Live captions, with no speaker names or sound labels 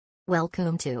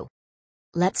Welcome to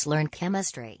Let's Learn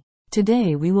Chemistry.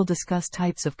 Today we will discuss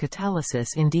types of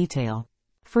catalysis in detail.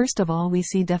 First of all, we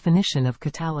see definition of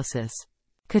catalysis.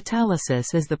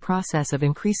 Catalysis is the process of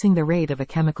increasing the rate of a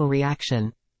chemical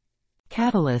reaction.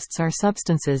 Catalysts are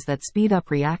substances that speed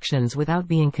up reactions without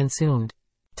being consumed.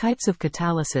 Types of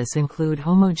catalysis include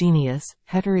homogeneous,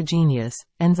 heterogeneous,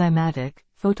 enzymatic,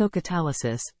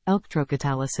 photocatalysis,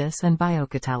 electrocatalysis and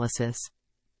biocatalysis.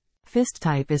 Fifth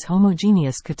type is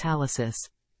homogeneous catalysis.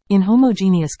 In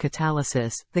homogeneous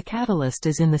catalysis, the catalyst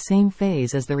is in the same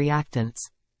phase as the reactants.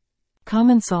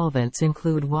 Common solvents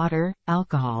include water,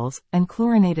 alcohols, and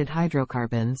chlorinated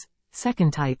hydrocarbons.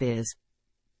 Second type is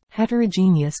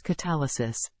heterogeneous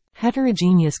catalysis.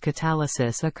 Heterogeneous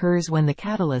catalysis occurs when the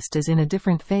catalyst is in a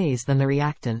different phase than the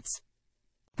reactants.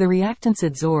 The reactants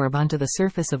adsorb onto the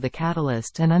surface of the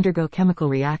catalyst and undergo chemical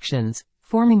reactions,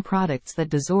 forming products that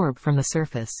desorb from the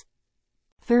surface.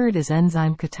 Third is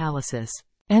enzyme catalysis.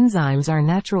 Enzymes are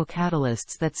natural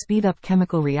catalysts that speed up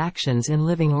chemical reactions in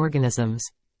living organisms.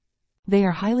 They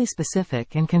are highly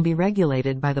specific and can be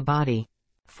regulated by the body.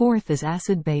 Fourth is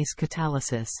acid-base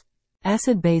catalysis.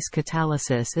 Acid-base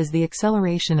catalysis is the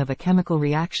acceleration of a chemical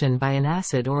reaction by an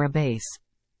acid or a base.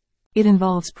 It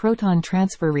involves proton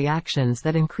transfer reactions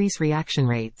that increase reaction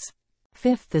rates.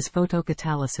 Fifth is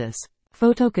photocatalysis.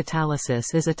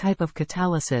 Photocatalysis is a type of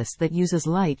catalysis that uses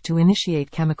light to initiate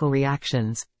chemical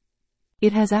reactions.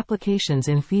 It has applications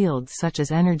in fields such as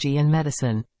energy and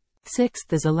medicine.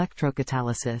 Sixth is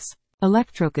electrocatalysis.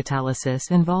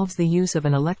 Electrocatalysis involves the use of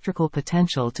an electrical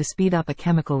potential to speed up a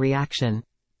chemical reaction.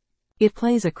 It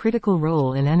plays a critical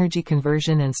role in energy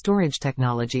conversion and storage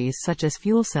technologies such as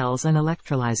fuel cells and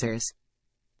electrolyzers.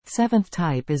 Seventh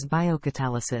type is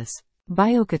biocatalysis.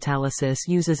 Biocatalysis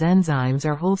uses enzymes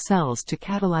or whole cells to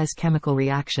catalyze chemical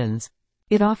reactions.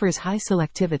 It offers high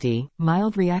selectivity,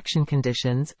 mild reaction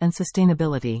conditions, and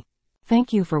sustainability.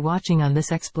 Thank you for watching on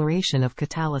this exploration of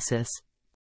catalysis.